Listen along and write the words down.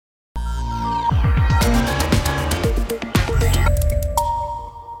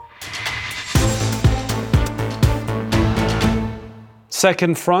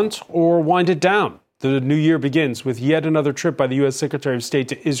second front or wind it down? The new year begins with yet another trip by the U.S. Secretary of State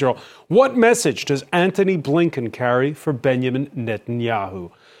to Israel. What message does Antony Blinken carry for Benjamin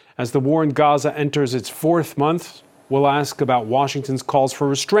Netanyahu? As the war in Gaza enters its fourth month, we'll ask about Washington's calls for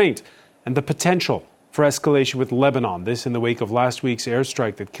restraint and the potential for escalation with Lebanon. This in the wake of last week's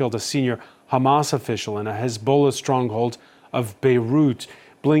airstrike that killed a senior Hamas official in a Hezbollah stronghold of Beirut.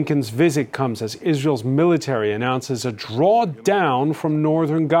 Blinken's visit comes as Israel's military announces a drawdown from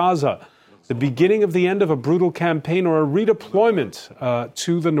northern Gaza, the beginning of the end of a brutal campaign or a redeployment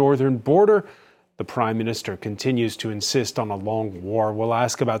to the northern border. The Prime Minister continues to insist on a long war. We'll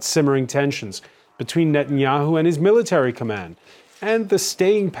ask about simmering tensions between Netanyahu and his military command and the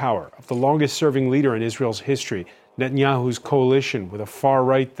staying power of the longest-serving leader in Israel's history, Netanyahu's coalition with a far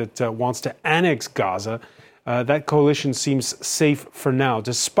right that wants to annex Gaza. That coalition seems safe for now,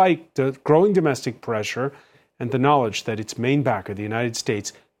 despite the growing domestic pressure and the knowledge that its main backer, the United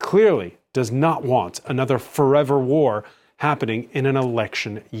States, clearly does not want another forever war happening in an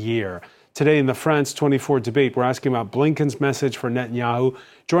election year. Today in the France 24 debate, we're asking about Blinken's message for Netanyahu.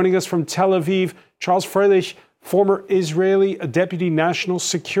 Joining us from Tel Aviv, Charles Freilich, former Israeli Deputy National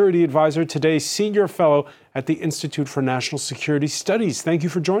Security Advisor, today Senior Fellow at the Institute for National Security Studies. Thank you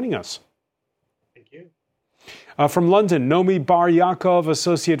for joining us. Thank you. From London, Nomi Bar Yaakov,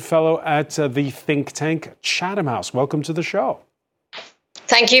 Associate Fellow at the think tank Chatham House. Welcome to the show.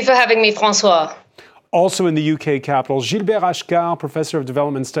 Thank you for having me, Francois. Also in the UK capital, Gilbert Achcar, Professor of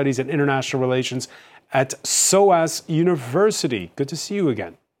Development Studies and International Relations at SOAS University. Good to see you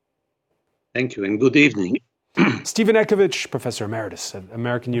again. Thank you, and good evening. Stephen Ekovich, Professor Emeritus at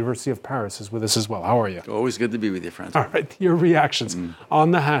American University of Paris, is with us as well. How are you? Always good to be with you, Francois. All right, your reactions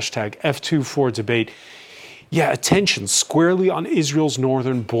on the hashtag F24debate. Yeah, attention squarely on Israel's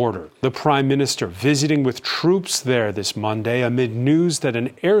northern border. The Prime Minister visiting with troops there this Monday amid news that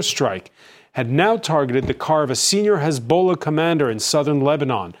an airstrike had now targeted the car of a senior Hezbollah commander in southern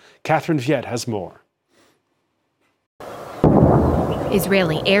Lebanon. Catherine Viette has more.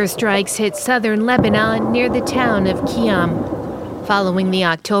 Israeli airstrikes hit southern Lebanon near the town of Kiam. Following the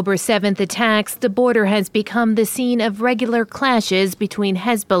October 7th attacks, the border has become the scene of regular clashes between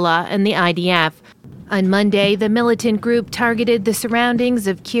Hezbollah and the IDF. On Monday, the militant group targeted the surroundings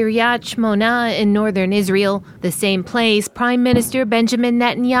of Kiryat Shmona in northern Israel, the same place Prime Minister Benjamin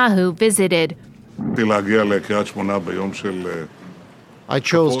Netanyahu visited. I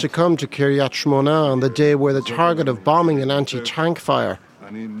chose to come to Kiryat Shmona on the day we're the target of bombing and anti-tank fire.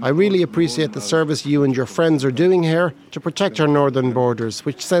 I really appreciate the service you and your friends are doing here to protect our northern borders,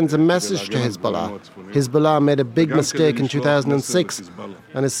 which sends a message to Hezbollah. Hezbollah made a big mistake in 2006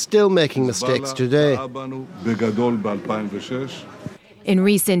 and is still making mistakes today. In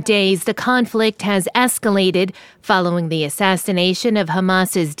recent days, the conflict has escalated following the assassination of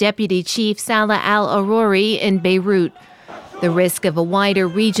Hamas's deputy chief Salah al-Aruri in Beirut. The risk of a wider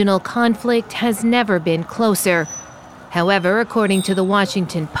regional conflict has never been closer. However, according to the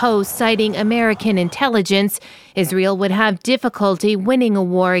Washington Post, citing American intelligence, Israel would have difficulty winning a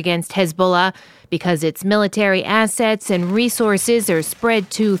war against Hezbollah because its military assets and resources are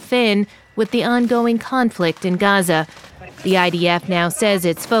spread too thin with the ongoing conflict in Gaza. The IDF now says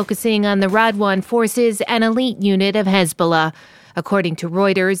it's focusing on the Radwan forces, an elite unit of Hezbollah. According to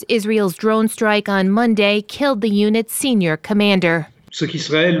Reuters, Israel's drone strike on Monday killed the unit's senior commander.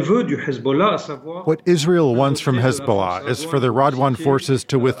 What Israel wants from Hezbollah is for the Radwan forces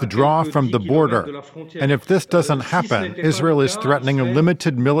to withdraw from the border. And if this doesn't happen, Israel is threatening a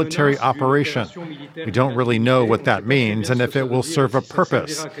limited military operation. We don't really know what that means and if it will serve a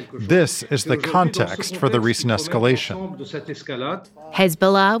purpose. This is the context for the recent escalation.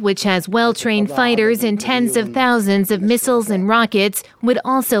 Hezbollah, which has well-trained fighters and tens of thousands of missiles and rockets, would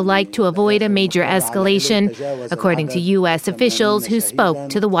also like to avoid a major escalation, according to U.S. officials who spoke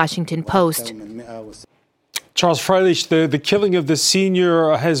to the Washington Post. Charles Freilich, the killing of the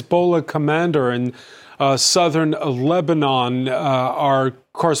senior Hezbollah commander in southern Lebanon, our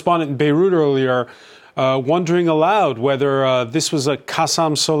correspondent in Beirut earlier, wondering aloud whether this was a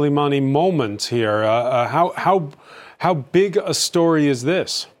Qassam Soleimani moment here. How big a story is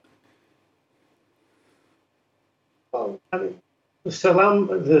this? The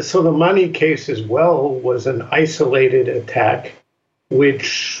Soleimani case as well was an isolated attack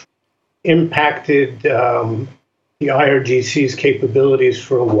which impacted the IRGC's capabilities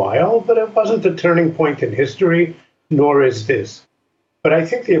for a while, but it wasn't a turning point in history, nor is this. But I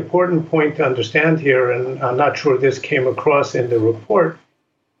think the important point to understand here, and I'm not sure this came across in the report,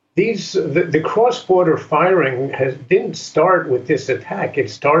 the cross-border firing didn't start with this attack. It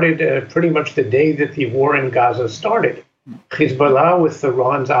started pretty much the day that the war in Gaza started. Hezbollah, with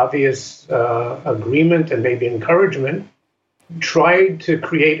Iran's obvious agreement and maybe encouragement, tried to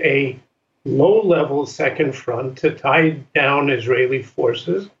create a low-level second front to tie down Israeli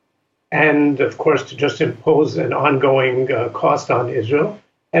forces and, of course, to just impose an ongoing cost on Israel.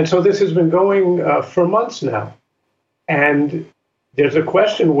 And so this has been going for months now. And there's a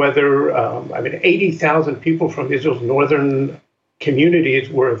question whether, 80,000 people from Israel's northern communities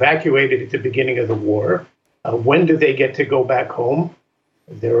were evacuated at the beginning of the war. When do they get to go back home?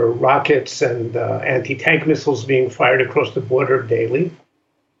 There are rockets and anti-tank missiles being fired across the border daily.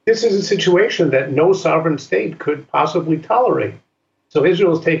 This is a situation that no sovereign state could possibly tolerate. So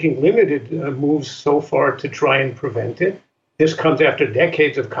Israel is taking limited moves so far to try and prevent it. This comes after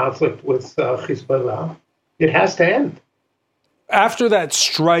decades of conflict with Hezbollah. It has to end. After that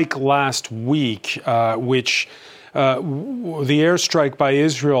strike last week, which the airstrike by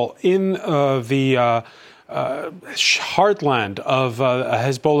Israel in the heartland of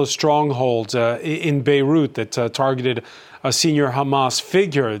Hezbollah stronghold in Beirut that targeted a senior Hamas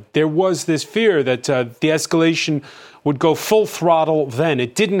figure, there was this fear that the escalation would go full throttle then.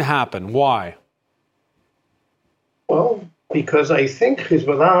 It didn't happen. Why? Well, because I think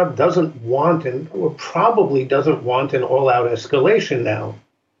Hezbollah doesn't want or probably doesn't want an all-out escalation now.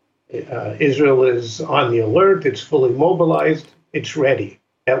 Israel is on the alert. It's fully mobilized. It's ready.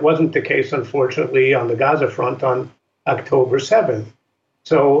 That wasn't the case, unfortunately, on the Gaza front on October 7th.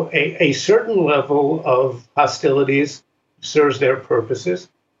 So a certain level of hostilities serves their purposes.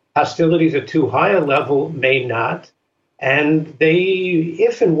 Hostilities at too high a level may not. And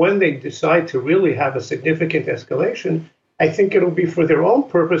if and when they decide to really have a significant escalation, I think it'll be for their own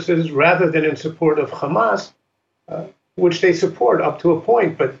purposes rather than in support of Hamas, which they support up to a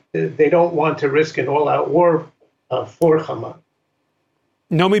point, but they don't want to risk an all-out war for Hamas.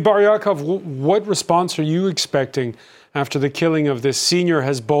 Nomi Bar Yaakov, what response are you expecting after the killing of this senior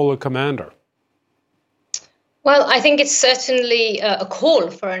Hezbollah commander? Well, I think it's certainly a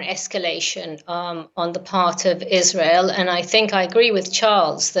call for an escalation on the part of Israel. And I think I agree with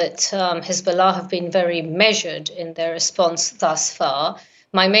Charles that Hezbollah have been very measured in their response thus far.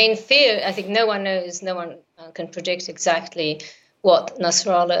 My main fear, I think no one can predict exactly what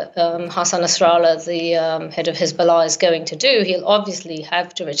Hassan Nasrallah, the head of Hezbollah, is going to do. He'll obviously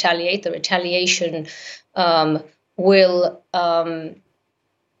have to retaliate. The retaliation will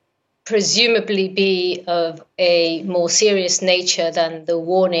presumably be of a more serious nature than the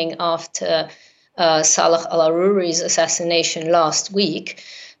warning after Salah al-Aruri's assassination last week.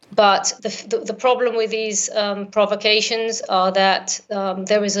 But the problem with these provocations are that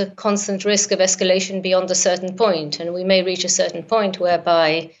there is a constant risk of escalation beyond a certain point, and we may reach a certain point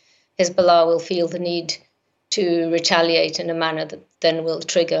whereby Hezbollah will feel the need to retaliate in a manner that then will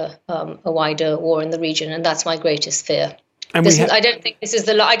trigger a wider war in the region, and that's my greatest fear. I don't think this is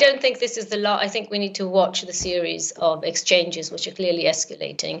the law. I think we need to watch the series of exchanges which are clearly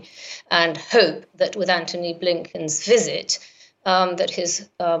escalating, and hope that with Antony Blinken's visit, that his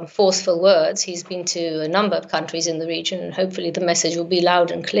forceful words, he's been to a number of countries in the region, and hopefully the message will be loud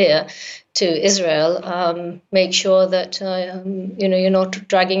and clear to Israel. Make sure that you're not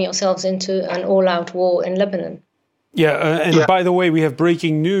dragging yourselves into an all-out war in Lebanon. By the way, we have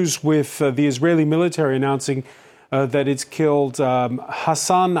breaking news with the Israeli military announcing that it's killed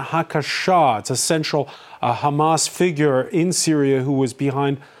Hassan Hakashah. It's a central Hamas figure in Syria who was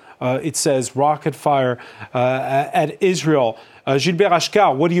behind, it says, rocket fire at Israel. Gilbert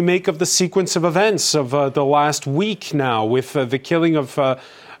Ashkar, what do you make of the sequence of events of the last week now with the killing of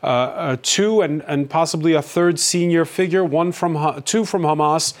two and possibly a third senior figure, two from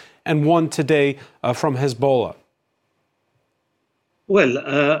Hamas and one today from Hezbollah? Well,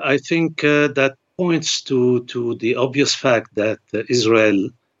 I think that points to the obvious fact that Israel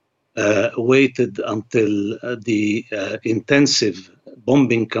waited until the intensive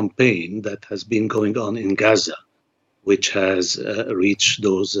bombing campaign that has been going on in Gaza, which has reached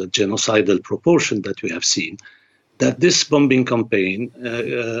those genocidal proportions that we have seen, that this bombing campaign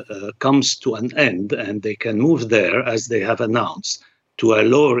comes to an end and they can move there, as they have announced, to a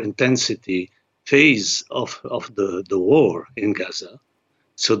lower intensity phase of the war in Gaza.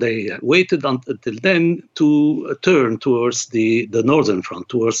 So they waited until then to turn towards the northern front,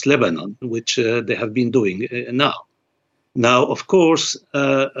 towards Lebanon, which they have been doing now. Now, of course,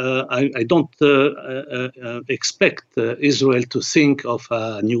 I don't expect Israel to think of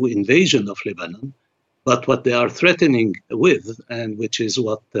a new invasion of Lebanon, but what they are threatening with, and which is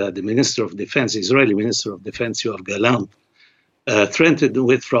what the Minister of Defense, Israeli Minister of Defense, Yoav Gallant, threatened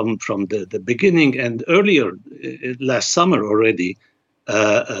with from the beginning and earlier last summer already,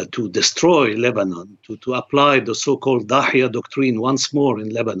 to destroy Lebanon, to apply the so-called Dahya doctrine once more in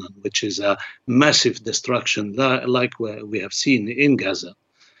Lebanon, which is a massive destruction like we have seen in Gaza.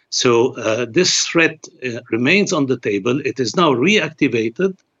 So this threat remains on the table. It is now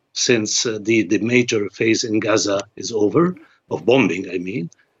reactivated since the major phase in Gaza is over, of bombing, I mean.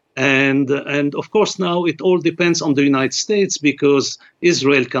 And of course, now it all depends on the United States, because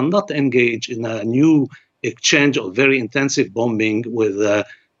Israel cannot engage in a new exchange of very intensive bombing with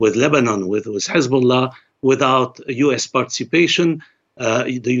Lebanon, with Hezbollah, without U.S. participation.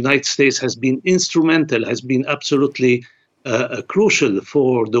 The United States has been instrumental, has been absolutely crucial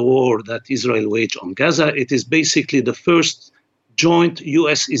for the war that Israel waged on Gaza. It is basically the first joint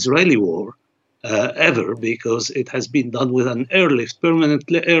U.S.-Israeli war ever, because it has been done with an permanent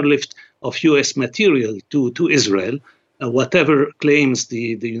airlift of U.S. material to Israel. Whatever claims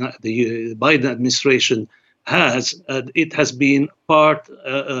the Biden administration has, it has been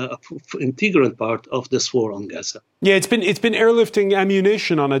integral part of this war on Gaza. Yeah, it's been airlifting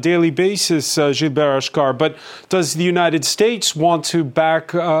ammunition on a daily basis, Gilbert Ashkar. But does the United States want to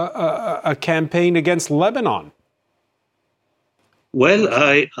back a campaign against Lebanon? Well,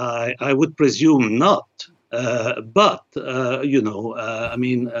 I would presume not. But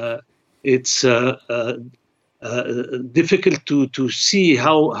it's difficult to see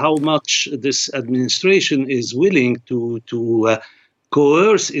how much this administration is willing to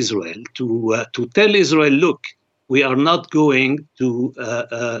coerce Israel, to tell Israel, look, we are not going to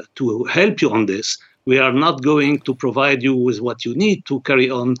help you on this. We are not going to provide you with what you need to carry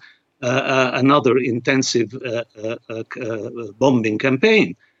on another intensive bombing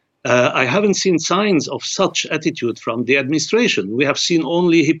campaign. I haven't seen signs of such attitude from the administration. We have seen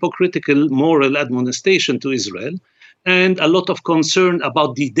only hypocritical moral admonishment to Israel and a lot of concern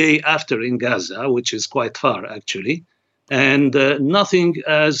about the day after in Gaza, which is quite far, actually, and nothing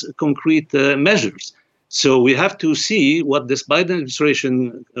as concrete measures. So we have to see what this Biden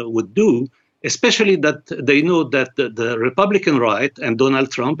administration would do, especially that they know that the Republican right and Donald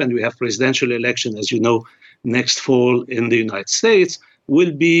Trump, and we have presidential election, as you know, next fall in the United States,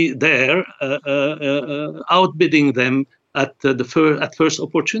 will be there outbidding them at first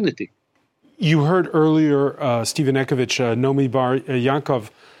opportunity. You heard earlier Stephen Ekovich, Nomi Bar Yaakov,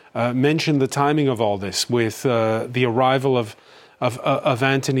 mention the timing of all this with the arrival of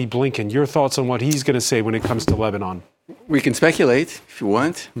Antony Blinken. Your thoughts on what he's going to say when it comes to Lebanon? We can speculate if you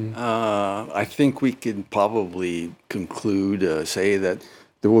want. I think we can probably conclude, say that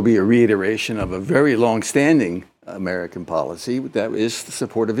there will be a reiteration of a very long-standing American policy that is the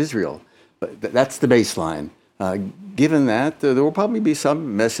support of Israel. But that's the baseline. Given that, there will probably be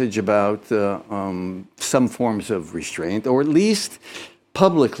some message about some forms of restraint, or at least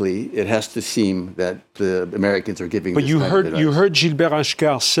publicly, it has to seem that the Americans are giving. But you heard Gilbert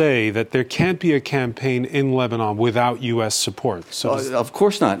Ashkar say that there can't be a campaign in Lebanon without U.S. support. So of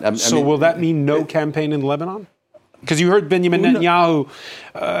course not. Will that mean no campaign in Lebanon? Because you heard Benjamin Netanyahu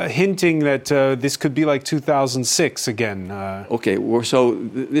hinting that this could be like 2006 again. Okay, so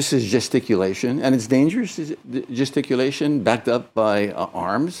this is gesticulation, and it's dangerous gesticulation backed up by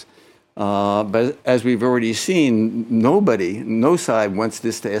arms. But as we've already seen, no side wants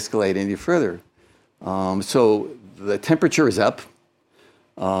this to escalate any further. So the temperature is up.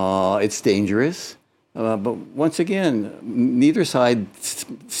 It's dangerous. But once again, neither side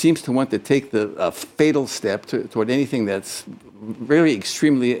seems to want to take the fatal step toward anything that's very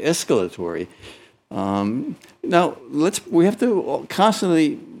extremely escalatory. Now, we have to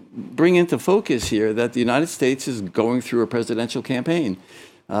constantly bring into focus here that the United States is going through a presidential campaign.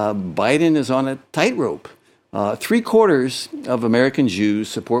 Biden is on a tightrope. 3/4 of American Jews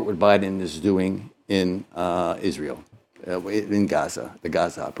support what Biden is doing in Israel, in Gaza, the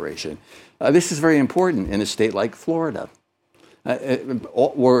Gaza operation. This is very important in a state like Florida,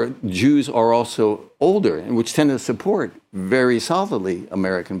 where Jews are also older, and which tend to support very solidly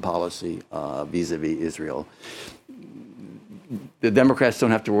American policy vis-a-vis Israel. The Democrats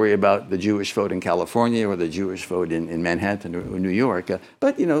don't have to worry about the Jewish vote in California or the Jewish vote in Manhattan or New York.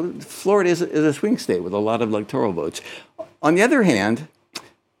 But, Florida is a swing state with a lot of electoral votes. On the other hand,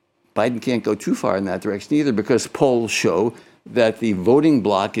 Biden can't go too far in that direction either, because polls show that the voting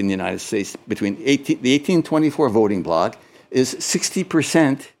bloc in the United States, between the 1824 voting bloc, is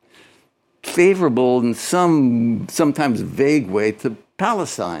 60% favorable in sometimes vague way to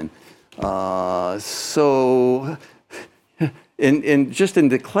Palestine. So in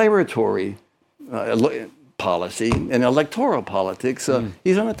declaratory policy and electoral politics,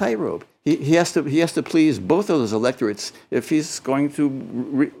 he's on a tightrope. He has to please both of those electorates if he's going to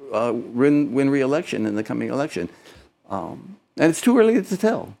win re-election in the coming election. And it's too early to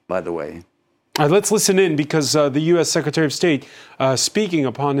tell, by the way. All right, let's listen in because the U.S. Secretary of State speaking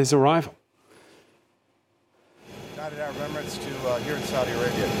upon his arrival. United Arab Emirates to here in Saudi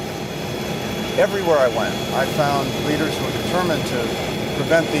Arabia. Everywhere I went, I found leaders who are determined to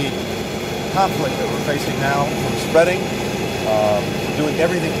prevent the conflict that we're facing now from spreading, doing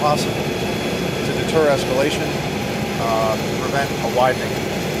everything possible to deter escalation, to prevent a widening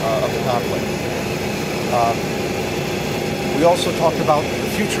of the conflict. We also talked about the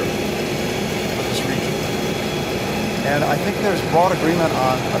future of this region. And I think there's broad agreement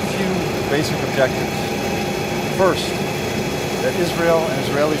on a few basic objectives. First, that Israel and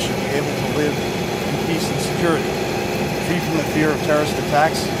Israelis should be able to live in peace and security, free from the fear of terrorist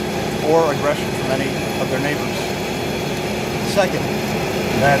attacks or aggression from any of their neighbors. Second,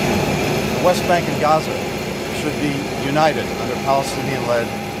 that the West Bank and Gaza should be united under Palestinian-led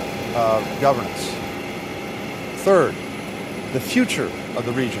governance. Third, the future of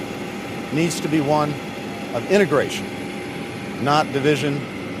the region needs to be one of integration, not division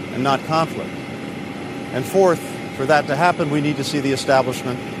and not conflict. And fourth, for that to happen, we need to see the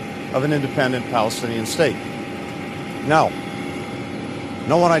establishment of an independent Palestinian state. Now,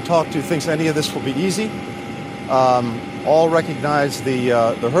 no one I talk to thinks any of this will be easy. All recognize the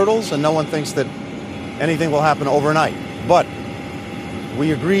hurdles, and no one thinks that anything will happen overnight. But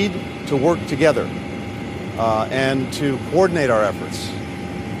we agreed to work together and to coordinate our efforts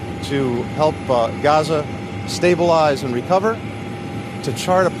to help Gaza stabilize and recover, to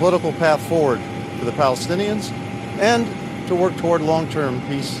chart a political path forward for the Palestinians, and to work toward long-term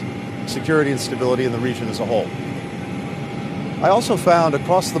peace, security, and stability in the region as a whole. I also found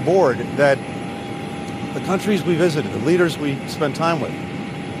across the board that the countries we visited, the leaders we spent time with,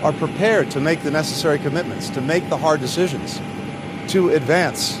 are prepared to make the necessary commitments, to make the hard decisions, to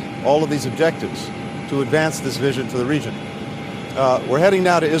advance all of these objectives, to advance this vision to the region. We're heading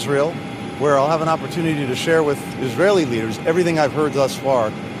now to Israel, where I'll have an opportunity to share with Israeli leaders everything I've heard thus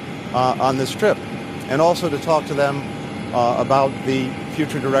far on this trip, and also to talk to them about the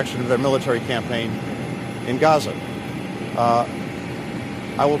future direction of their military campaign in Gaza.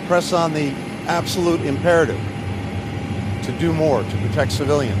 I will press on the absolute imperative to do more to protect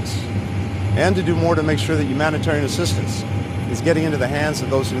civilians and to do more to make sure that humanitarian assistance is getting into the hands of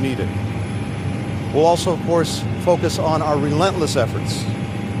those who need it. We'll also, of course, focus on our relentless efforts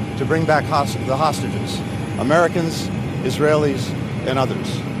to bring back the hostages, Americans, Israelis, and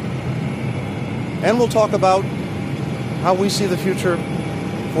others. And we'll talk about how we see the future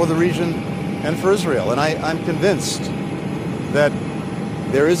for the region and for Israel. And I'm convinced that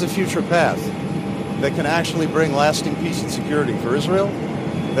there is a future path that can actually bring lasting peace and security for Israel,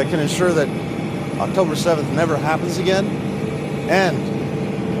 that can ensure that October 7th never happens again, and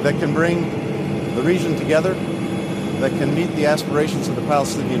that can bring the region together, that can meet the aspirations of the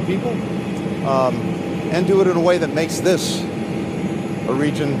Palestinian people, and do it in a way that makes this a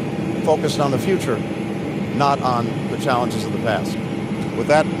region focused on the future, not on the challenges of the past. With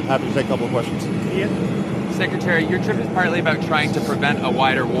that, happy to take a couple of questions. Secretary, your trip is partly about trying to prevent a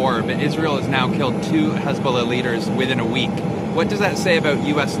wider war, but Israel has now killed 2 Hezbollah leaders within a week. What does that say about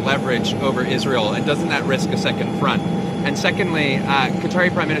U.S. leverage over Israel, and doesn't that risk a second front? And secondly,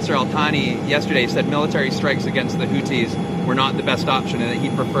 Qatari Prime Minister Al Thani yesterday said military strikes against the Houthis were not the best option and that he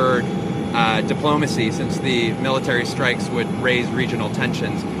preferred diplomacy since the military strikes would raise regional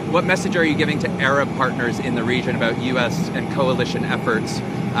tensions. What message are you giving to Arab partners in the region about U.S. and coalition efforts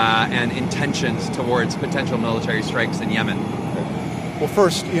and intentions towards potential military strikes in Yemen? Well,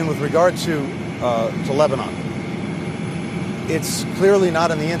 first, Ian, with regard to Lebanon, it's clearly not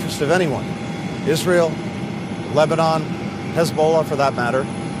in the interest of anyone, Israel, Lebanon, Hezbollah, for that matter,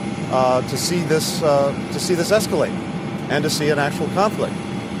 to see this escalate and to see an actual conflict.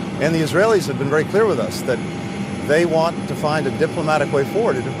 And the Israelis have been very clear with us that they want to find a diplomatic way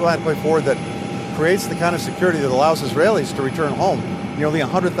forward that creates the kind of security that allows Israelis to return home. Nearly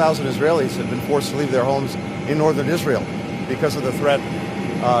 100,000 Israelis have been forced to leave their homes in northern Israel because of the threat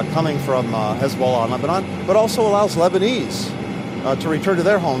coming from Hezbollah in Lebanon, but also allows Lebanese to return to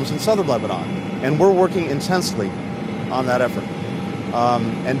their homes in southern Lebanon. And we're working intensely on that effort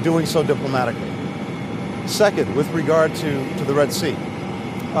and doing so diplomatically. Second, with regard to the Red Sea,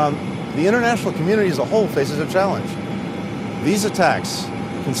 the international community as a whole faces a challenge. These attacks,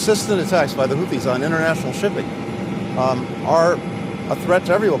 consistent attacks by the Houthis on international shipping, are a threat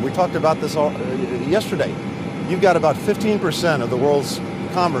to everyone. We talked about this yesterday. You've got about 15% of the world's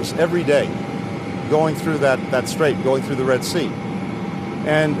commerce every day going through that strait, going through the Red Sea.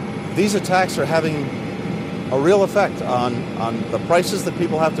 And these attacks are having a real effect on the prices that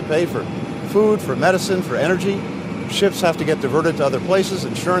people have to pay for food, for medicine, for energy. ships have to get diverted to other places,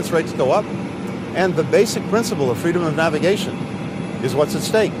 insurance rates go up, and the basic principle of freedom of navigation is what's at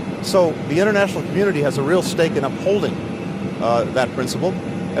stake. So the international community has a real stake in upholding that principle.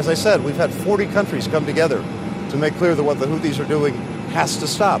 As I said, we've had 40 countries come together to make clear that what the Houthis are doing has to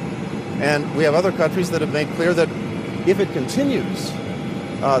stop. And we have other countries that have made clear that if it continues,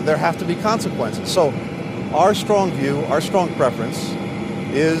 there have to be consequences. So our strong view, our strong preference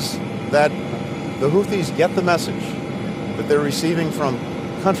is that the Houthis get the message that they're receiving from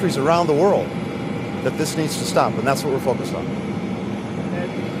countries around the world that this needs to stop, and that's what we're focused on.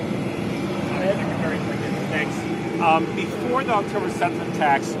 Thanks. Before the October 7th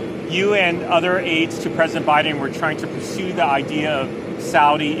attacks, you and other aides to President Biden were trying to pursue the idea of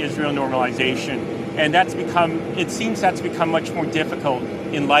Saudi-Israel normalization, and it seems that's become much more difficult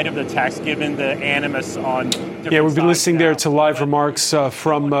in light of the attacks, given the animus on different sides. Yeah, we've been listening there to live remarks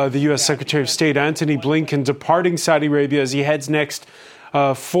from the U.S. Secretary of State Antony Blinken departing Saudi Arabia as he heads next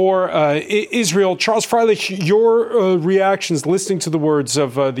for Israel. Charles Freilich, your reactions listening to the words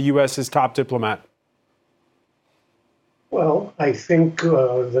of the U.S.'s top diplomat? Well, I think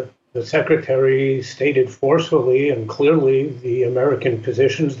the Secretary stated forcefully and clearly the American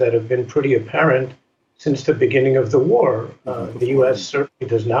positions that have been pretty apparent since the beginning of the war. The U.S. certainly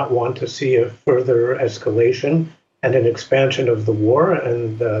does not want to see a further escalation and an expansion of the war,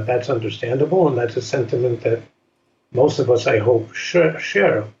 and that's understandable, and that's a sentiment that most of us, I hope,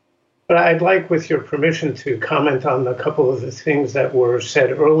 share. But I'd like, with your permission, to comment on a couple of the things that were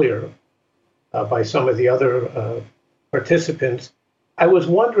said earlier by some of the other participants. I was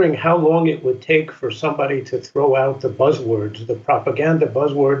wondering how long it would take for somebody to throw out the buzzwords, the propaganda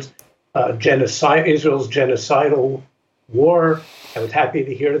buzzwords, genocide, Israel's genocidal war. I was happy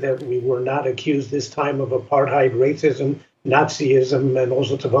to hear that we were not accused this time of apartheid, racism, Nazism, and all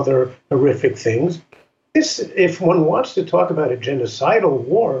sorts of other horrific things. If one wants to talk about a genocidal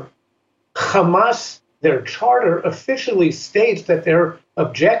war, Hamas, their charter, officially states that their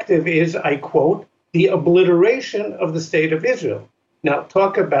objective is, I quote, the obliteration of the state of Israel. Now,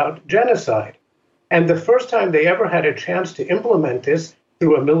 talk about genocide. And the first time they ever had a chance to implement this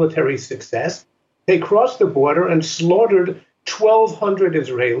through a military success, they crossed the border and slaughtered 1,200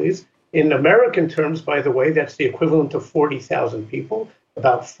 Israelis. In American terms, by the way, that's the equivalent of 40,000 people,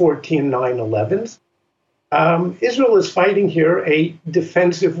 about 14 9/11s. Israel is fighting here a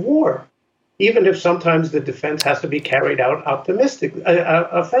defensive war, even if sometimes the defense has to be carried out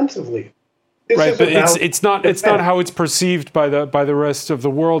offensively. Right, but it's not how it's perceived by the rest of the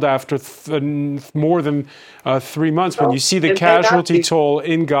world after more than 3 months. When you see the casualty toll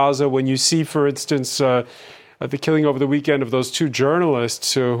in Gaza, when you see, for instance, the killing over the weekend of those two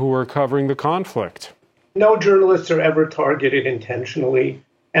journalists who were covering the conflict. No journalists are ever targeted intentionally.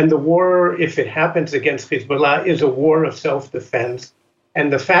 And the war, if it happens against Hezbollah, is a war of self-defense.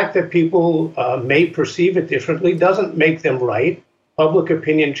 And the fact that people may perceive it differently doesn't make them right. Public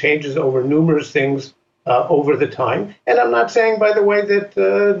opinion changes over numerous things over the time. And I'm not saying, by the way,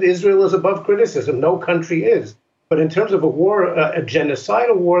 that Israel is above criticism. No country is. But in terms of a war, a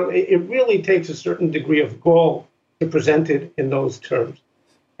genocidal war, it really takes a certain degree of gall to present it in those terms.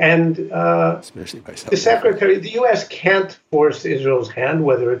 And the Secretary, the U.S. can't force Israel's hand,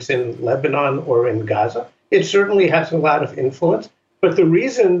 whether it's in Lebanon or in Gaza. It certainly has a lot of influence. But the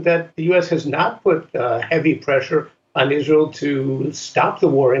reason that the U.S. has not put heavy pressure on Israel to stop the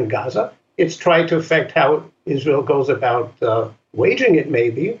war in Gaza, it's tried to affect how Israel goes about waging it,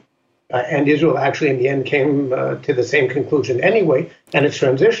 maybe. And Israel actually, in the end, came to the same conclusion anyway, and it's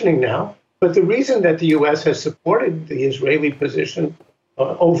transitioning now. But the reason that the U.S. has supported the Israeli position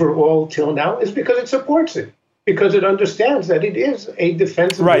overall till now is because it supports it, because it understands that it is a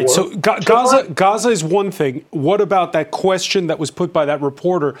defensive war. Right, so Gaza is one thing. What about that question that was put by that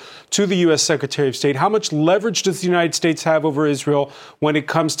reporter to the U.S. Secretary of State? How much leverage does the United States have over Israel when it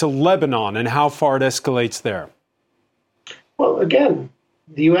comes to Lebanon, and how far it escalates there? Well, again,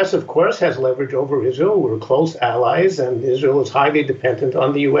 the U.S., of course, has leverage over Israel. We're close allies, and Israel is highly dependent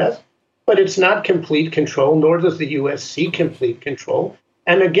on the U.S., but it's not complete control, nor does the U.S. seek complete control.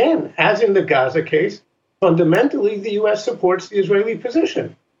 And again, as in the Gaza case, fundamentally, the U.S. supports the Israeli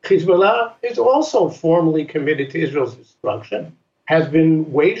position. Hezbollah is also formally committed to Israel's destruction, has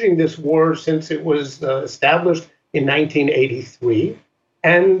been waging this war since it was established in 1983.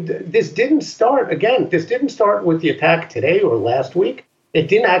 And this didn't start with the attack today or last week. It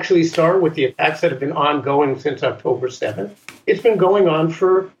didn't actually start with the attacks that have been ongoing since October 7th. It's been going on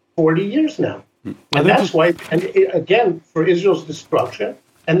for 40 years now. And that's why, and again, for Israel's destruction,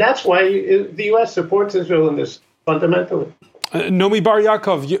 and that's why the U.S. supports Israel in this fundamentally. Nomi Bar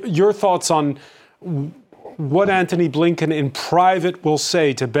Yaakov, your thoughts on what Antony Blinken in private will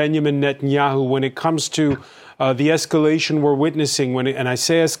say to Benjamin Netanyahu when it comes to the escalation we're witnessing, and I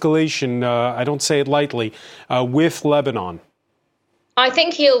say escalation, I don't say it lightly, with Lebanon? I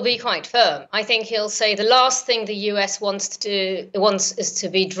think he'll be quite firm. I think he'll say the last thing the US wants is to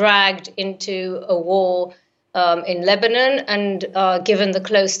be dragged into a war in Lebanon, and given the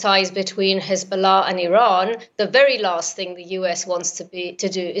close ties between Hezbollah and Iran, the very last thing the US wants to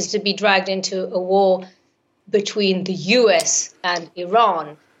do is to be dragged into a war between the US and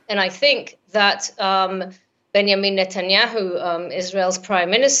Iran. And I think that Benjamin Netanyahu, Israel's prime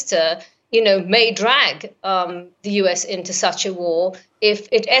minister, may drag the US into such a war if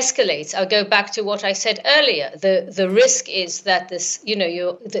it escalates. I'll go back to what I said earlier. The risk is that this,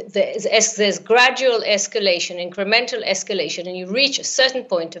 there's gradual escalation, incremental escalation, and you reach a certain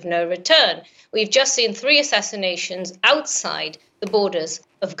point of no return. We've just seen 3 assassinations outside the borders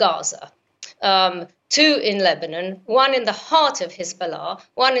of Gaza. 2 in Lebanon, 1 in the heart of Hezbollah,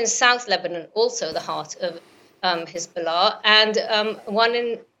 1 in South Lebanon, also the heart of Hezbollah, and 1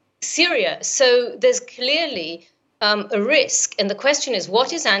 in Syria. So there's clearly a risk. And the question is,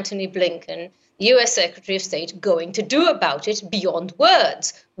 what is Antony Blinken, US Secretary of State, going to do about it beyond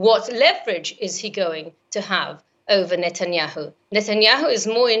words? What leverage is he going to have over Netanyahu? Netanyahu is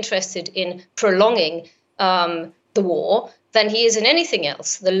more interested in prolonging the war than he is in anything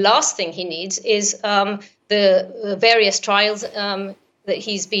else. The last thing he needs is the various trials that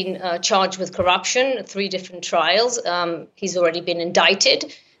he's been charged with corruption, 3 different trials. He's already been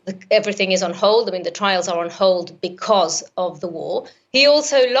indicted. Everything is on hold. I mean, the trials are on hold because of the war. He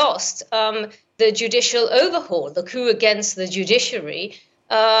also lost the judicial overhaul. The coup against the judiciary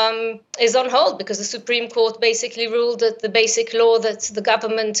is on hold because the Supreme Court basically ruled that the basic law that the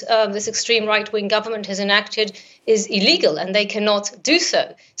government, this extreme right-wing government has enacted is illegal and they cannot do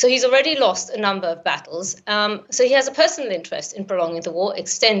so. So he's already lost a number of battles. So he has a personal interest in prolonging the war,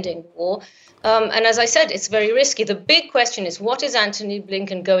 extending the war. And as I said, it's very risky. The big question is, what is Antony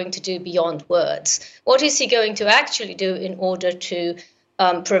Blinken going to do beyond words? What is he going to actually do in order to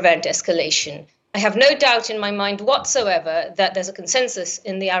prevent escalation? I have no doubt in my mind whatsoever that there's a consensus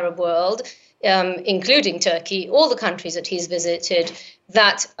in the Arab world, including Turkey, all the countries that he's visited,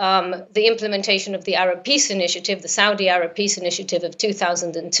 that the implementation of the Arab Peace Initiative, the Saudi Arab Peace Initiative of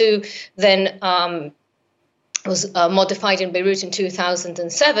 2002, then was modified in Beirut in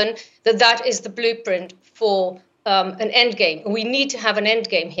 2007, that is the blueprint for an end game. We need to have an end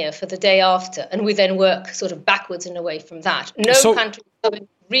game here for the day after, and we then work sort of backwards and away from that. No country is going to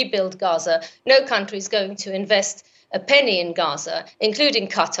rebuild Gaza. No country is going to invest a penny in Gaza, including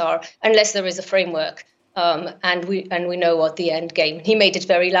Qatar, unless there is a framework. And we know what the end game. He made it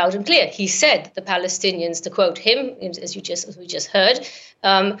very loud and clear. He said the Palestinians, to quote him, as we just heard,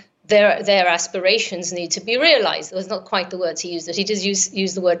 their aspirations need to be realized. It was not quite the words he used, but he did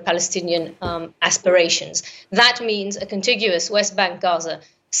use the word Palestinian aspirations. That means a contiguous West Bank Gaza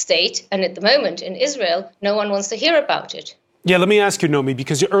state. And at the moment in Israel, no one wants to hear about it. Yeah, let me ask you, Nomi,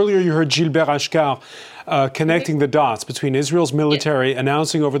 because earlier you heard Gilbert Achcar connecting the dots between Israel's military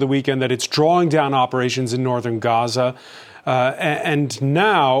announcing over the weekend that it's drawing down operations in northern Gaza, and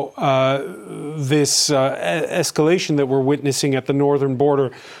now this escalation that we're witnessing at the northern border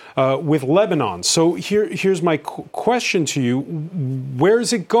with Lebanon. So here's my question to you. Where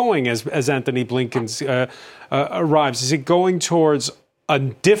is it going as Antony Blinken arrives? Is it going towards a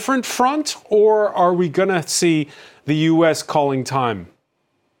different front, or are we going to see the U.S. calling time?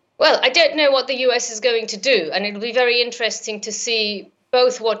 Well, I don't know what the U.S. is going to do, and it'll be very interesting to see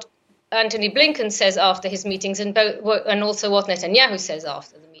both what Antony Blinken says after his meetings and also what Netanyahu says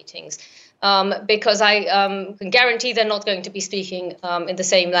after the meetings, because I can guarantee they're not going to be speaking in the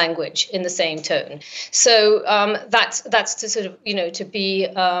same language, in the same tone. So that's to sort of, to be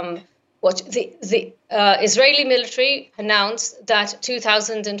what the Israeli military announced that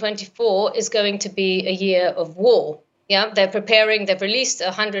 2024 is going to be a year of war. Yeah, they're preparing. They've released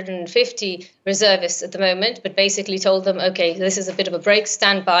 150 reservists at the moment, but basically told them, OK, this is a bit of a break.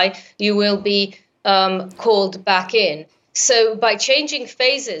 Stand by. You will be called back in. So by changing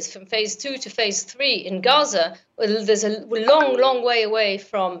phases from phase 2 to phase 3 in Gaza, there's a long, long way away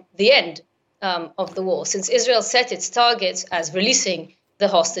from the end of the war. Since Israel set its targets as releasing the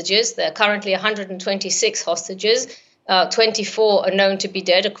hostages, there are currently 126 hostages. 24 are known to be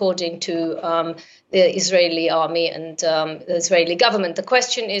dead, according to the Israeli army and the Israeli government. The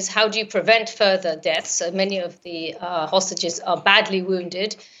question is, how do you prevent further deaths? So many of the hostages are badly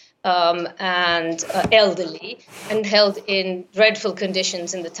wounded and elderly and held in dreadful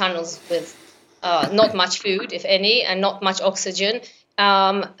conditions in the tunnels with not much food, if any, and not much oxygen.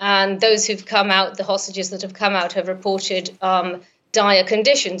 And those who've come out, the hostages that have come out, have reported dire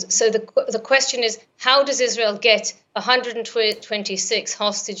conditions. So the question is, how does Israel get 126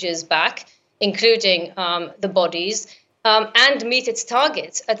 hostages back, including the bodies, and meet its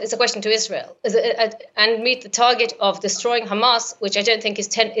targets? It's a question to Israel, and meet the target of destroying Hamas, which I don't think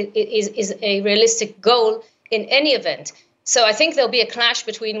is a realistic goal in any event. So I think there'll be a clash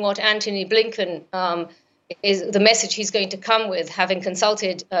between what Antony Blinken is the message he's going to come with, having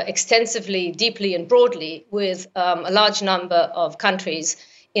consulted extensively, deeply and broadly with a large number of countries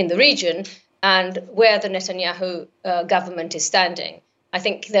in the region, and where the Netanyahu government is standing. I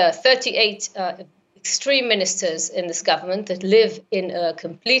think there are 38 extreme ministers in this government that live in a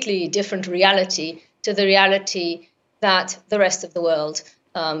completely different reality to the reality that the rest of the world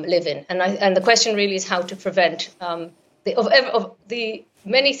live in. And the question really is how to prevent of the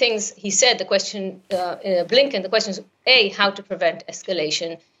many things he said. The question, Blinken, the question is A, how to prevent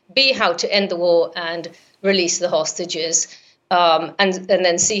escalation, B, how to end the war and release the hostages, and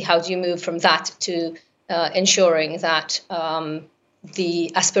then C, how do you move from that to ensuring that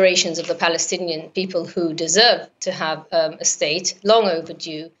the aspirations of the Palestinian people who deserve to have a state, long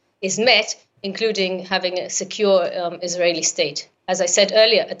overdue, is met, including having a secure Israeli state. As I said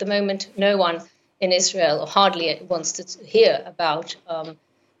earlier, at the moment, no one in Israel, or hardly, wants to hear about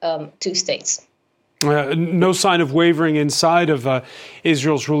two states. No sign of wavering inside of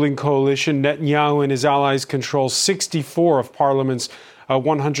Israel's ruling coalition. Netanyahu and his allies control 64 of Parliament's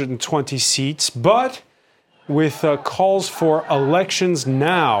 120 seats, but with calls for elections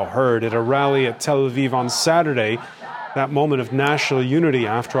now heard at a rally at Tel Aviv on Saturday, that moment of national unity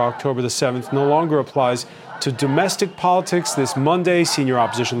after October the 7th no longer applies to domestic politics. This Monday, senior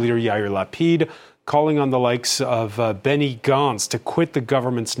opposition leader Yair Lapid calling on the likes of Benny Gantz to quit the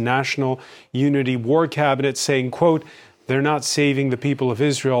government's National Unity War Cabinet, saying, quote, they're not saving the people of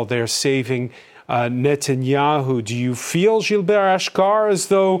Israel, they're saving Netanyahu. Do you feel, Gilbert Ashkar, as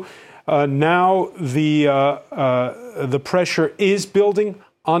though now the pressure is building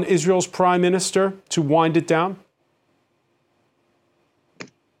on Israel's prime minister to wind it down?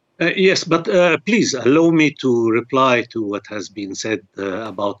 Yes, but please allow me to reply to what has been said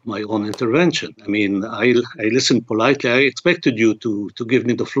about my own intervention. I mean, I listened politely. I expected you to give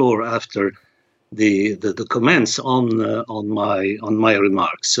me the floor after the comments on my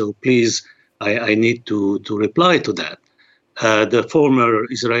remarks. So please, I need to reply to that. The former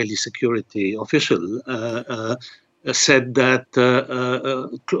Israeli security official said that the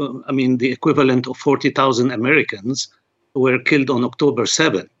equivalent of 40,000 Americans were killed on October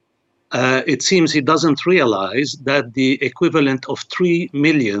 7th. It seems he doesn't realize that the equivalent of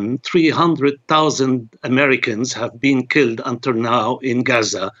 3,300,000 Americans have been killed until now in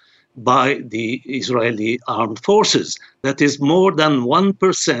Gaza by the Israeli armed forces. That is more than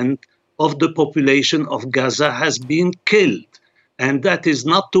 1% of the population of Gaza has been killed. And that is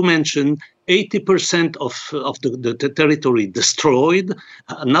not to mention 80% of the territory destroyed,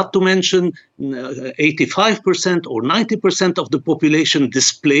 not to mention 85% or 90% of the population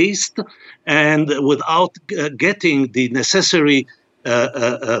displaced, and without getting the necessary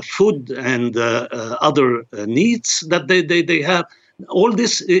food and other needs that they have. All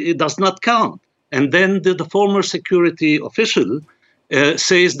this it does not count. And then the former security official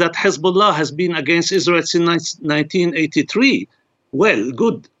says that Hezbollah has been against Israel since 1983. Well,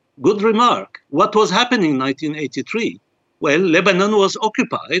 good remark. What was happening in 1983? Well, Lebanon was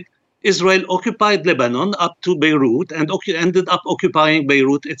occupied. Israel occupied Lebanon up to Beirut and ended up occupying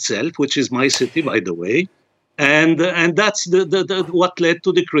Beirut itself, which is my city, by the way. And that's what led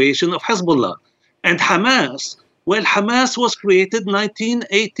to the creation of Hezbollah. And Hamas, well, Hamas was created in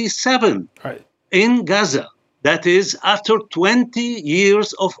 1987 in Gaza. That is after 20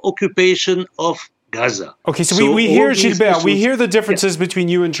 years of occupation of Gaza. Okay, so we hear, Gilbert, we hear the differences between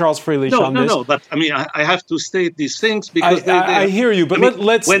you and Charles Freilich on this. No, but I mean, I have to state these things because I hear you, but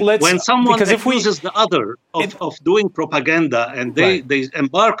let's when someone accuses the other of doing propaganda and they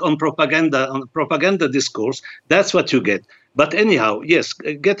embark on propaganda discourse, that's what you get. But anyhow, yes,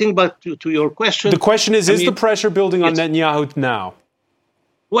 getting back to your question. The question is the pressure building on Netanyahu now?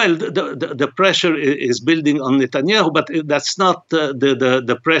 Well, the pressure is building on Netanyahu, but that's not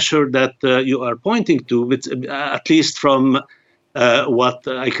the pressure that you are pointing to, at least from what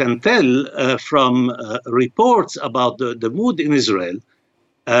I can tell from reports about the mood in Israel.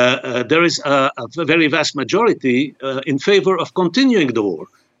 There is a very vast majority in favor of continuing the war.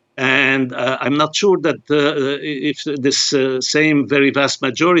 And I'm not sure that if this same very vast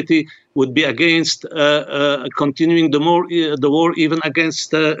majority would be against continuing the war even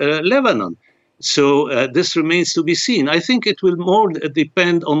against Lebanon. So this remains to be seen. I think it will more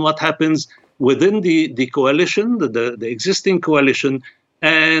depend on what happens within the coalition, the existing coalition,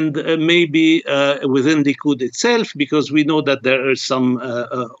 and maybe within the Quds itself, because we know that there is some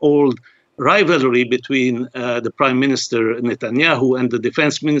old rivalry between the Prime Minister Netanyahu and the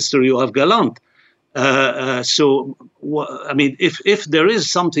Defense Minister Yoav Gallant. I mean, if there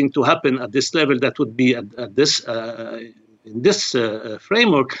is something to happen at this level, that would be at this in this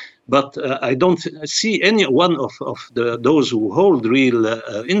framework. But I don't see any one of those who hold real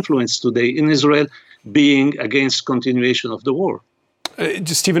influence today in Israel being against continuation of the war.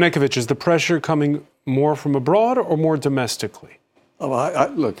 Stephen Ekovich, is the pressure coming more from abroad or more domestically?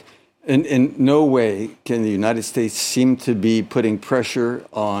 Oh, look, in no way can the United States seem to be putting pressure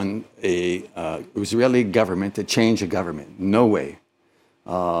on a Israeli government to change a government. No way.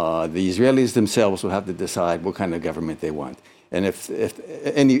 The Israelis themselves will have to decide what kind of government they want. And if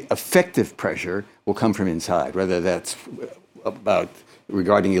any effective pressure will come from inside, whether that's about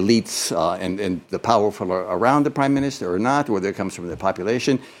regarding elites and the powerful around the prime minister or not, whether it comes from the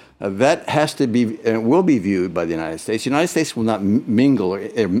population, that has to be and will be viewed by the United States. The United States will not mingle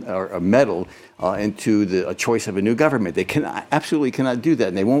or meddle into a choice of a new government. They absolutely cannot do that,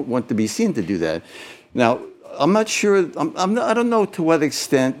 and they won't want to be seen to do that. Now, I'm not sure. I don't know to what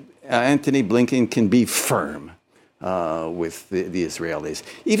extent Antony Blinken can be firm with the Israelis.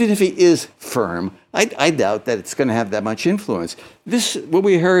 Even if he is firm, I doubt that it's going to have that much influence. What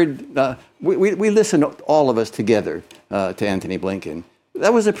we heard, we listened, all of us together, to Antony Blinken.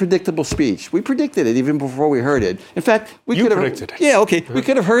 That was a predictable speech. We predicted it even before we heard it. In fact, we could have predicted it. Yeah, okay. We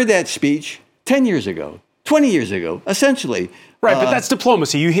could have heard that speech 10 years ago, 20 years ago, essentially. Right, but that's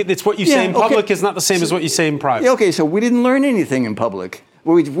diplomacy. It's what you say in public is not the same as what you say in private. Yeah, okay, so we didn't learn anything in public.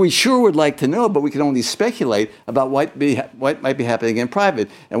 We sure would like to know, but we can only speculate about what might be happening in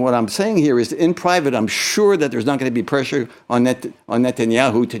private. And what I'm saying here is, in private, I'm sure that there's not going to be pressure on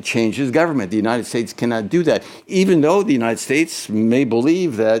Netanyahu to change his government. The United States cannot do that, even though the United States may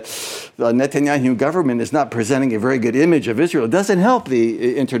believe that the Netanyahu government is not presenting a very good image of Israel. It doesn't help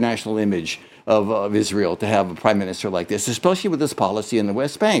the international image of Israel to have a prime minister like this, especially with this policy in the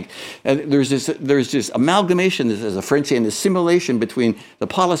West Bank. And there's this amalgamation, as the French say, an assimilation between the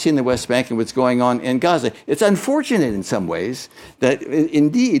policy in the West Bank and what's going on in Gaza. It's unfortunate in some ways that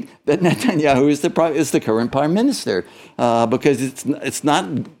indeed that Netanyahu is the current prime minister, because it's not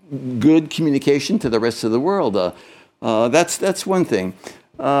good communication to the rest of the world. That's one thing.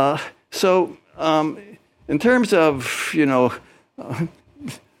 So in terms of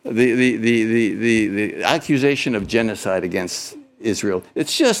the accusation of genocide against Israel,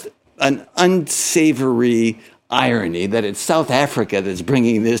 it's just an unsavory irony that it's South Africa that's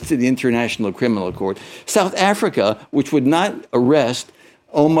bringing this to the International Criminal Court. South Africa, which would not arrest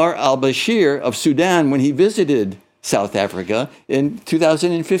Omar al-Bashir of Sudan when he visited South Africa in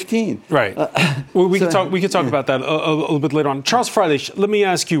 2015. Right. Well, we could talk about that a little bit later on. Charles Freilich, let me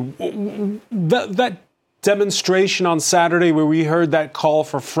ask you, that demonstration on Saturday where we heard that call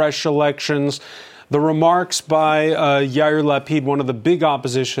for fresh elections, the remarks by Yair Lapid, one of the big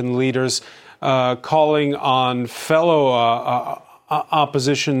opposition leaders, calling on fellow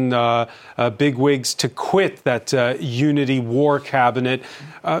opposition bigwigs to quit that unity war cabinet.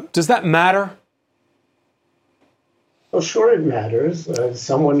 Does that matter? Well, sure, it matters. As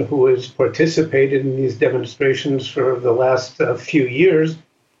someone who has participated in these demonstrations for the last few years,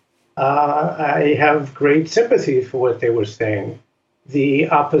 I have great sympathy for what they were saying. The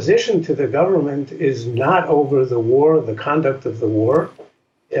opposition to the government is not over the war, the conduct of the war.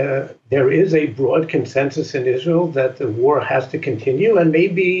 There is a broad consensus in Israel that the war has to continue, and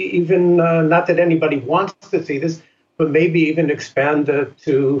maybe even, not that anybody wants to see this, but maybe even expand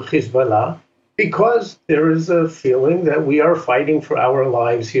to Hezbollah, because there is a feeling that we are fighting for our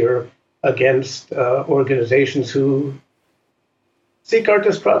lives here against organizations who seek our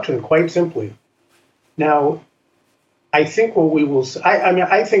destruction, quite simply. Now, I think what we will.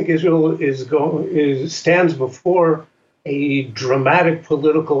 I think Israel stands before a dramatic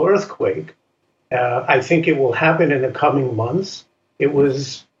political earthquake. I think it will happen in the coming months. It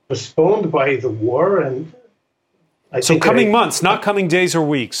was postponed by the war, and coming months, not coming days or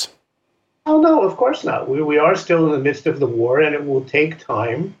weeks. Oh no, of course not. We are still in the midst of the war, and it will take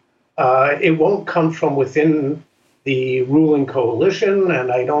time. It won't come from within the ruling coalition,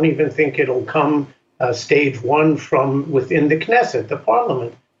 and I don't even think it'll come stage one from within the Knesset, the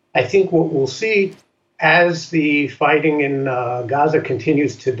parliament. I think what we'll see as the fighting in Gaza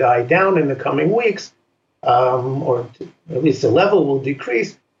continues to die down in the coming weeks, or at least the level will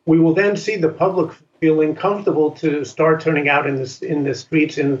decrease, we will then see the public feeling comfortable to start turning out in the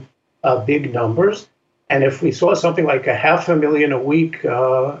streets in big numbers. And if we saw something like 500,000 a week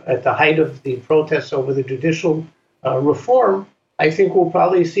at the height of the protests over the judicial reform, I think we'll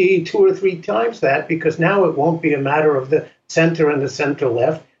probably see 2 or 3 times that, because now it won't be a matter of the center and the center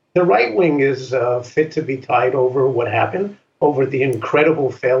left. The right wing is fit to be tied over what happened, over the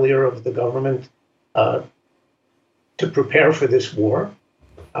incredible failure of the government to prepare for this war.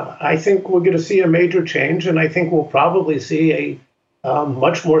 I think we're going to see a major change, and I think we'll probably see a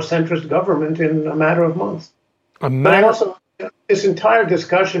much more centrist government in a matter of months. But also, this entire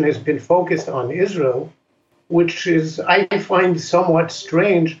discussion has been focused on Israel, which is, I find, somewhat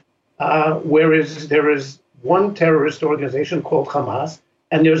strange, whereas there is one terrorist organization called Hamas,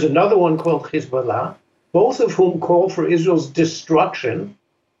 and there's another one called Hezbollah, both of whom call for Israel's destruction.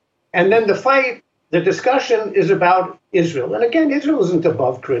 And then the discussion is about Israel. And again, Israel isn't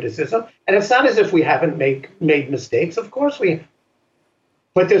above criticism. And it's not as if we haven't made mistakes. Of course we have.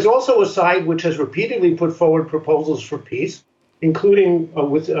 But there's also a side which has repeatedly put forward proposals for peace, including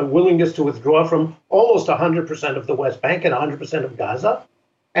with a willingness to withdraw from almost 100% of the West Bank and 100% of Gaza,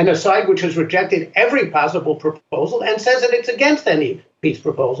 and a side which has rejected every possible proposal and says that it's against any peace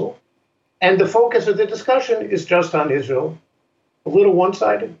proposal. And the focus of the discussion is just on Israel. A little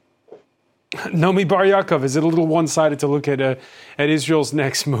one-sided. Nomi Bar Yaakov, is it a little one-sided to look at Israel's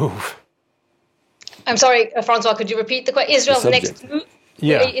next move? I'm sorry, Francois, could you repeat the question? Israel's next move?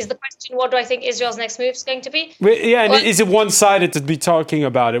 Yeah. Is the question, what do I think Israel's next move is going to be? Yeah, and is it one-sided to be talking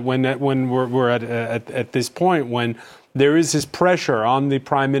about it when we're at this point, when there is this pressure on the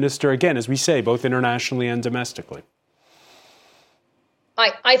prime minister, again, as we say, both internationally and domestically?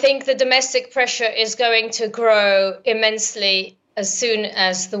 I think the domestic pressure is going to grow immensely as soon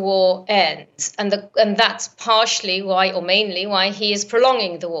as the war ends. And that's partially why, or mainly why, he is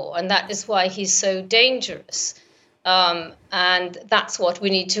prolonging the war. And that is why he's so dangerous. And that's what we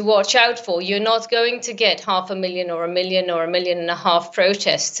need to watch out for. You're not going to get 500,000 or 1 million or 1.5 million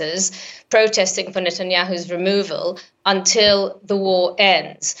protesters protesting for Netanyahu's removal until the war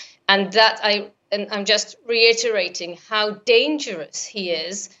ends. And I'm just reiterating how dangerous he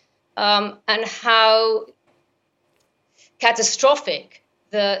is, and how catastrophic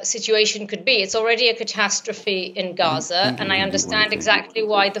the situation could be. It's already a catastrophe in Gaza, and I understand exactly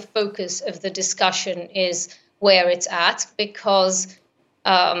why the focus of the discussion is where it's at, because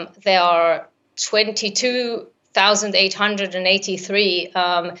there are 22,883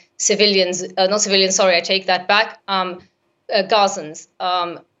 Gazans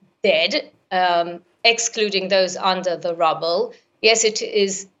dead, excluding those under the rubble. Yes, it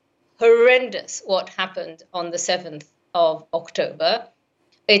is horrendous what happened on the 7th of October.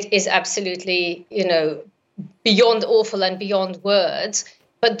 It is absolutely, beyond awful and beyond words.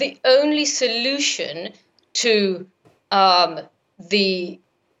 But the only solution to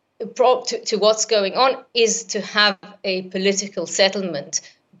what's going on is to have a political settlement,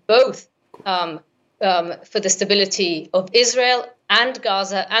 both for the stability of Israel and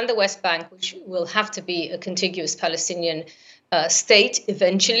Gaza and the West Bank, which will have to be a contiguous Palestinian state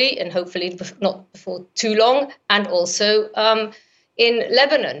eventually, and hopefully not before too long, and also in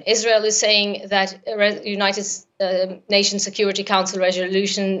Lebanon. Israel is saying that United Nations Security Council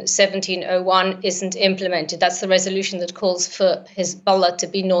Resolution 1701 isn't implemented. That's the resolution that calls for Hezbollah to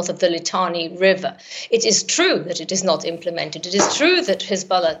be north of the Litani River. It is true that it is not implemented. It is true that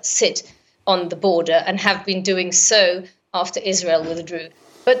Hezbollah sit on the border and have been doing so after Israel withdrew.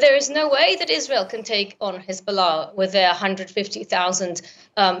 But there is no way that Israel can take on Hezbollah with their 150,000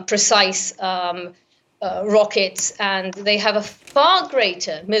 precise rockets, and they have a far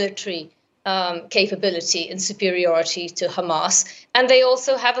greater military capability and superiority to Hamas. And they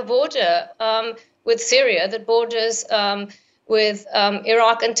also have a border with Syria that borders with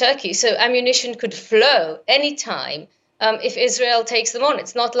Iraq and Turkey. So ammunition could flow anytime if Israel takes them on.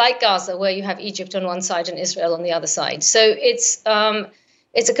 It's not like Gaza, where you have Egypt on one side and Israel on the other side. So it's a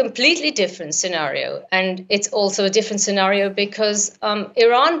completely different scenario. And it's also a different scenario because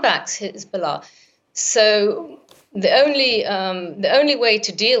Iran backs Hezbollah. So the only way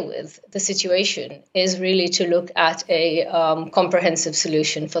to deal with the situation is really to look at a comprehensive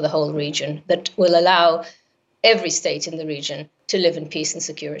solution for the whole region that will allow every state in the region to live in peace and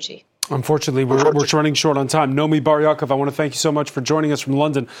security. Unfortunately, we're running short on time. Nomi Bar Yaakov, I want to thank you so much for joining us from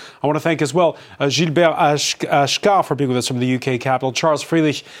London. I want to thank as well Gilbert Ashkar for being with us from the UK capital, Charles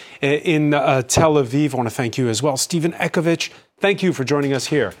Frelich in Tel Aviv. I want to thank you as well. Stephen Ekovich, thank you for joining us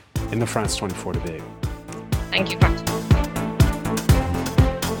here in the France 24 debate. Thank you, Frank.